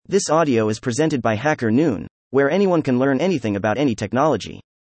This audio is presented by Hacker Noon, where anyone can learn anything about any technology.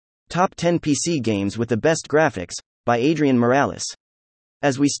 Top 10 PC Games with the Best Graphics, by Adrian Morales.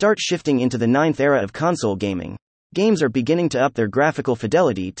 As we start shifting into the ninth era of console gaming, games are beginning to up their graphical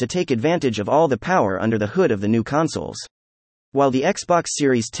fidelity to take advantage of all the power under the hood of the new consoles. While the Xbox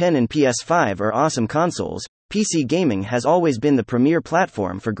Series 10 and PS5 are awesome consoles, PC gaming has always been the premier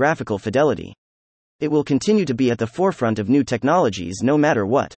platform for graphical fidelity. It will continue to be at the forefront of new technologies no matter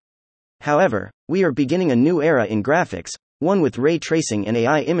what. However, we are beginning a new era in graphics, one with ray tracing and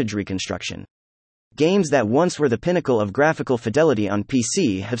AI image reconstruction. Games that once were the pinnacle of graphical fidelity on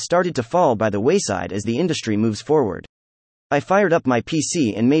PC have started to fall by the wayside as the industry moves forward. I fired up my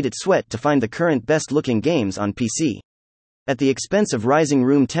PC and made it sweat to find the current best-looking games on PC. At the expense of rising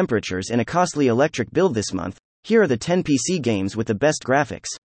room temperatures and a costly electric bill this month, here are the 10 PC games with the best graphics.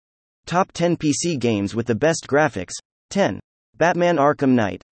 Top 10 PC games with the best graphics. 10. Batman Arkham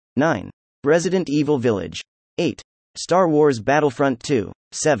Knight. 9. Resident Evil Village. 8. Star Wars Battlefront 2.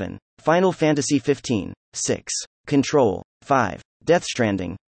 7. Final Fantasy 15. 6. Control. 5. Death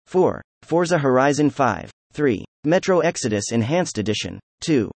Stranding. 4. Forza Horizon 5. 3. Metro Exodus Enhanced Edition.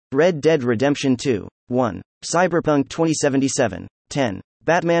 2. Red Dead Redemption 2. 1. Cyberpunk 2077. 10.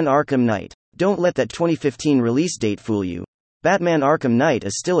 Batman Arkham Knight. Don't let that 2015 release date fool you. Batman Arkham Knight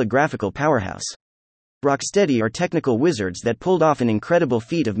is still a graphical powerhouse. Rocksteady are technical wizards that pulled off an incredible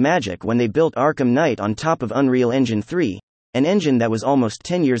feat of magic when they built Arkham Knight on top of Unreal Engine 3, an engine that was almost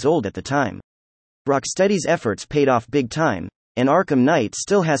 10 years old at the time. Rocksteady's efforts paid off big time, and Arkham Knight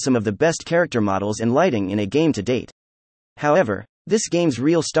still has some of the best character models and lighting in a game to date. However, this game's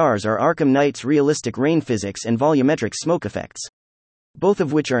real stars are Arkham Knight's realistic rain physics and volumetric smoke effects, both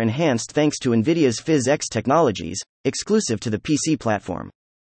of which are enhanced thanks to NVIDIA's PhysX technologies, exclusive to the PC platform.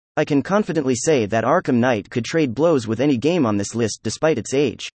 I can confidently say that Arkham Knight could trade blows with any game on this list despite its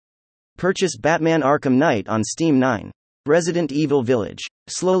age. Purchase Batman Arkham Knight on Steam. 9. Resident Evil Village.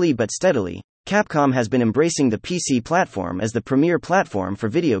 Slowly but steadily, Capcom has been embracing the PC platform as the premier platform for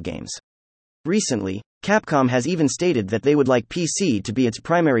video games. Recently, Capcom has even stated that they would like PC to be its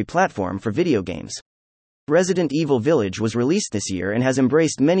primary platform for video games. Resident Evil Village was released this year and has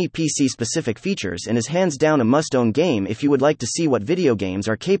embraced many PC-specific features and is hands down a must-own game if you would like to see what video games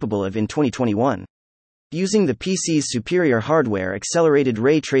are capable of in 2021. Using the PC's superior hardware accelerated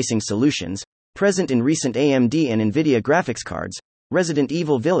ray tracing solutions, present in recent AMD and NVIDIA graphics cards, Resident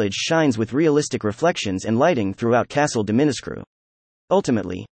Evil Village shines with realistic reflections and lighting throughout Castle Dominicreux.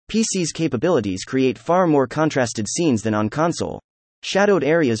 Ultimately, PC's capabilities create far more contrasted scenes than on console. Shadowed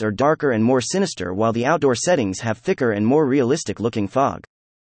areas are darker and more sinister while the outdoor settings have thicker and more realistic-looking fog.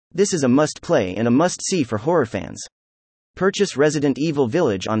 This is a must-play and a must-see for horror fans. Purchase Resident Evil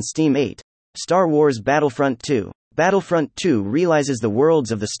Village on Steam. 8. Star Wars Battlefront 2. Battlefront 2 realizes the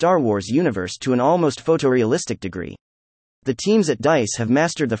worlds of the Star Wars universe to an almost photorealistic degree. The teams at DICE have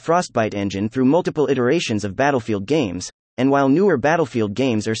mastered the Frostbite engine through multiple iterations of Battlefield games, and while newer Battlefield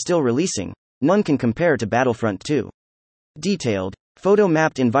games are still releasing, none can compare to Battlefront 2. Detailed,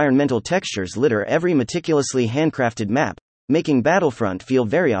 photo-mapped environmental textures litter every meticulously handcrafted map, making Battlefront feel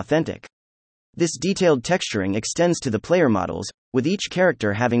very authentic. This detailed texturing extends to the player models, with each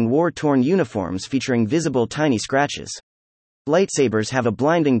character having war-torn uniforms featuring visible tiny scratches. Lightsabers have a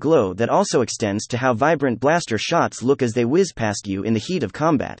blinding glow that also extends to how vibrant blaster shots look as they whiz past you in the heat of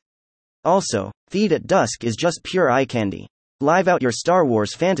combat. Also, Theed at Dusk is just pure eye candy. Live out your Star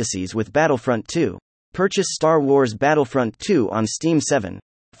Wars fantasies with Battlefront 2. Purchase Star Wars Battlefront 2 on Steam. 7.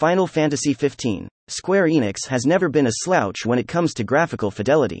 Final Fantasy 15. Square Enix has never been a slouch when it comes to graphical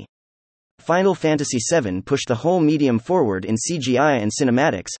fidelity. Final Fantasy 7 pushed the whole medium forward in CGI and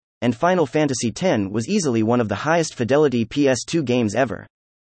cinematics, and Final Fantasy X was easily one of the highest fidelity PS2 games ever.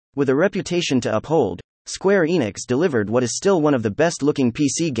 With a reputation to uphold, Square Enix delivered what is still one of the best-looking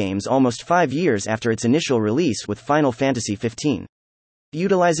PC games almost 5 years after its initial release with Final Fantasy 15.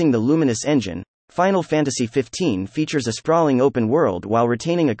 Utilizing the Luminous engine, Final Fantasy 15 features a sprawling open world while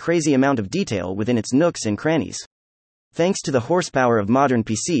retaining a crazy amount of detail within its nooks and crannies. Thanks to the horsepower of modern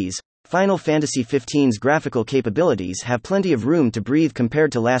PCs, Final Fantasy 15's graphical capabilities have plenty of room to breathe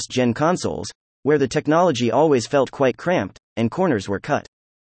compared to last-gen consoles, where the technology always felt quite cramped, and corners were cut.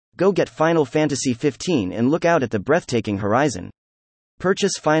 Go get Final Fantasy 15 and look out at the breathtaking horizon.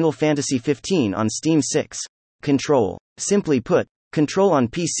 Purchase Final Fantasy 15 on Steam. 6. Control. Simply put, Control on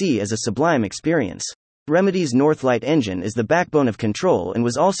PC is a sublime experience. Remedy's Northlight engine is the backbone of Control and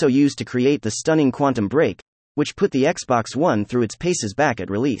was also used to create the stunning Quantum Break, which put the Xbox One through its paces back at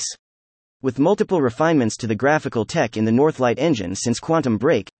release. With multiple refinements to the graphical tech in the Northlight engine since Quantum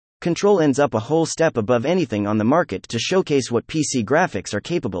Break, Control ends up a whole step above anything on the market to showcase what PC graphics are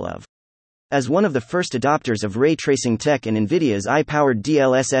capable of. As one of the first adopters of ray tracing tech and NVIDIA's AI-powered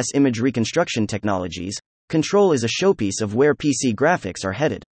DLSS image reconstruction technologies, Control is a showpiece of where PC graphics are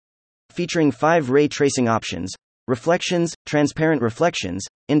headed. Featuring 5 ray tracing options: reflections, transparent reflections,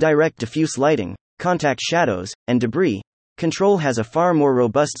 indirect diffuse lighting, contact shadows, and debris, Control has a far more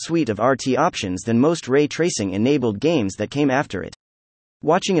robust suite of RT options than most ray tracing enabled games that came after it.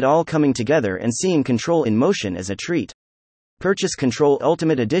 Watching it all coming together and seeing Control in motion is a treat. Purchase Control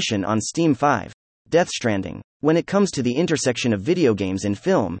Ultimate Edition on Steam. 5. Death Stranding. When it comes to the intersection of video games and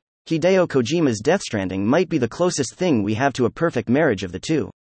film, Hideo Kojima's Death Stranding might be the closest thing we have to a perfect marriage of the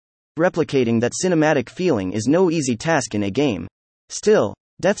two. Replicating that cinematic feeling is no easy task in a game. Still,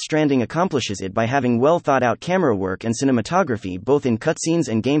 Death Stranding accomplishes it by having well thought out camera work and cinematography both in cutscenes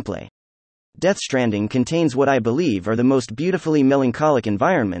and gameplay. Death Stranding contains what I believe are the most beautifully melancholic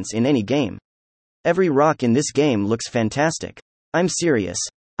environments in any game. Every rock in this game looks fantastic. I'm serious.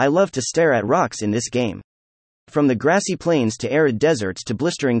 I love to stare at rocks in this game. From the grassy plains to arid deserts to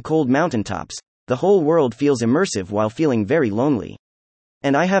blistering cold mountaintops, the whole world feels immersive while feeling very lonely.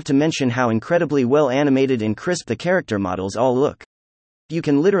 And I have to mention how incredibly well animated and crisp the character models all look. You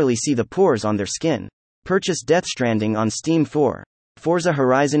can literally see the pores on their skin. Purchase Death Stranding on Steam. 4. Forza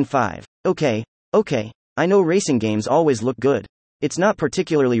Horizon 5. Okay, I know racing games always look good. It's not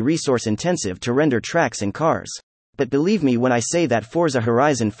particularly resource intensive to render tracks and cars. But believe me when I say that Forza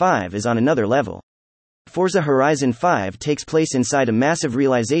Horizon 5 is on another level. Forza Horizon 5 takes place inside a massive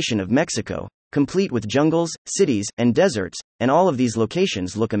realization of Mexico, complete with jungles, cities, and deserts, and all of these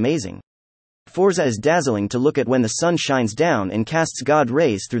locations look amazing. Forza is dazzling to look at when the sun shines down and casts God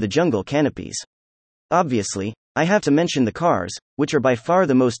rays through the jungle canopies. Obviously, I have to mention the cars, which are by far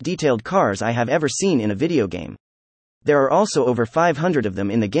the most detailed cars I have ever seen in a video game. There are also over 500 of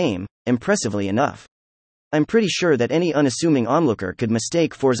them in the game, impressively enough. I'm pretty sure that any unassuming onlooker could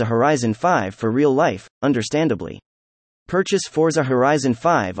mistake Forza Horizon 5 for real life, understandably. Purchase Forza Horizon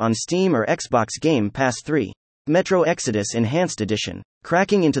 5 on Steam or Xbox Game Pass. 3. Metro Exodus Enhanced Edition.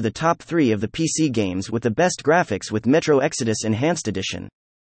 Cracking into the top 3 of the PC games with the best graphics with Metro Exodus Enhanced Edition.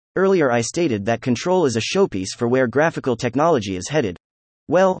 Earlier I stated that Control is a showpiece for where graphical technology is headed.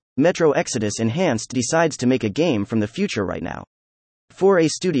 Well, Metro Exodus Enhanced decides to make a game from the future right now. 4A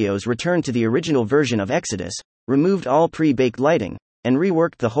Studios returned to the original version of Exodus, removed all pre-baked lighting, and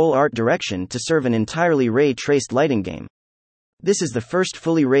reworked the whole art direction to serve an entirely ray-traced lighting game. This is the first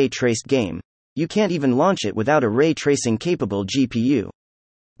fully ray-traced game. You can't even launch it without a ray-tracing capable GPU.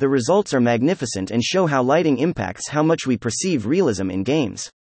 The results are magnificent and show how lighting impacts how much we perceive realism in games.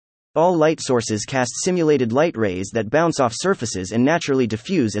 All light sources cast simulated light rays that bounce off surfaces and naturally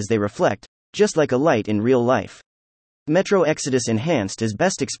diffuse as they reflect, just like a light in real life. Metro Exodus Enhanced is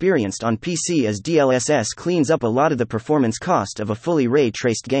best experienced on PC as DLSS cleans up a lot of the performance cost of a fully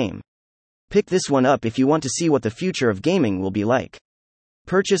ray-traced game. Pick this one up if you want to see what the future of gaming will be like.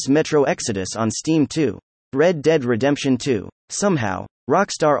 Purchase Metro Exodus on Steam. 2. Red Dead Redemption 2. Somehow,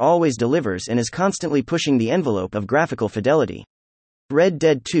 Rockstar always delivers and is constantly pushing the envelope of graphical fidelity. Red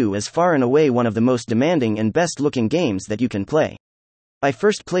Dead 2 is far and away one of the most demanding and best-looking games that you can play. I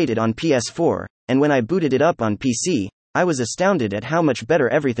first played it on PS4, and when I booted it up on PC, I was astounded at how much better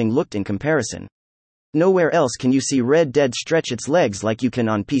everything looked in comparison. Nowhere else can you see Red Dead stretch its legs like you can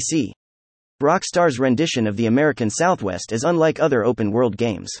on PC. Rockstar's rendition of the American Southwest is unlike other open-world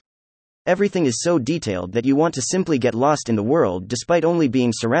games. Everything is so detailed that you want to simply get lost in the world despite only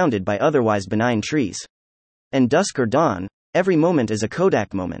being surrounded by otherwise benign trees. And dusk or dawn, every moment is a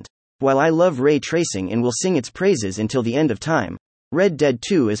Kodak moment. While I love ray tracing and will sing its praises until the end of time, Red Dead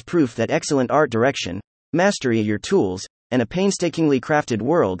 2 is proof that excellent art direction, mastery of your tools, and a painstakingly crafted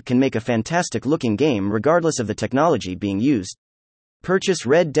world can make a fantastic-looking game regardless of the technology being used. Purchase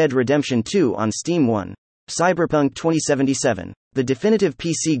Red Dead Redemption 2 on Steam. 1. Cyberpunk 2077. The definitive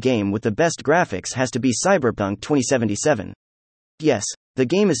PC game with the best graphics has to be Cyberpunk 2077. Yes, the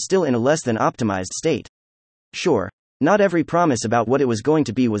game is still in a less than optimized state. Sure, not every promise about what it was going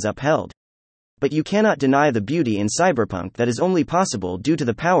to be was upheld. But you cannot deny the beauty in Cyberpunk that is only possible due to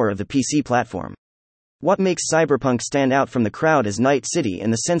the power of the PC platform. What makes Cyberpunk stand out from the crowd is Night City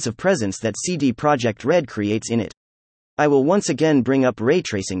and the sense of presence that CD Projekt Red creates in it. I will once again bring up ray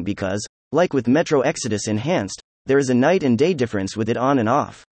tracing because, like with Metro Exodus Enhanced, there is a night and day difference with it on and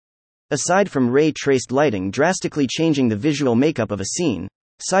off. Aside from ray-traced lighting drastically changing the visual makeup of a scene,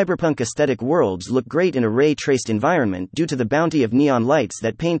 Cyberpunk aesthetic worlds look great in a ray-traced environment due to the bounty of neon lights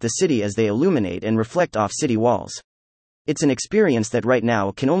that paint the city as they illuminate and reflect off city walls. It's an experience that right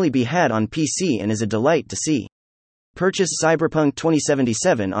now can only be had on PC and is a delight to see. Purchase Cyberpunk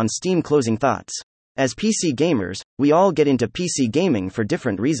 2077 on Steam. Closing thoughts. As PC gamers, we all get into PC gaming for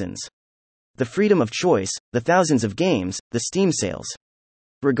different reasons. The freedom of choice, the thousands of games, the Steam sales.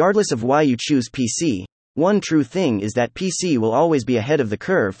 Regardless of why you choose PC, one true thing is that PC will always be ahead of the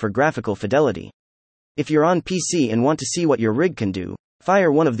curve for graphical fidelity. If you're on PC and want to see what your rig can do,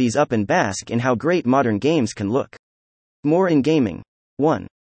 fire one of these up and bask in how great modern games can look. More in gaming. 1.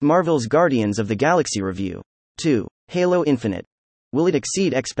 Marvel's Guardians of the Galaxy review. 2. Halo Infinite. Will it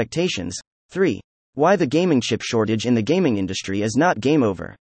exceed expectations? 3. Why the gaming chip shortage in the gaming industry is not game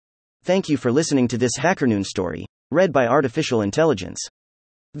over. Thank you for listening to this HackerNoon story, read by Artificial Intelligence.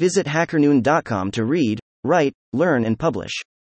 Visit hackernoon.com to read, write, learn, and publish.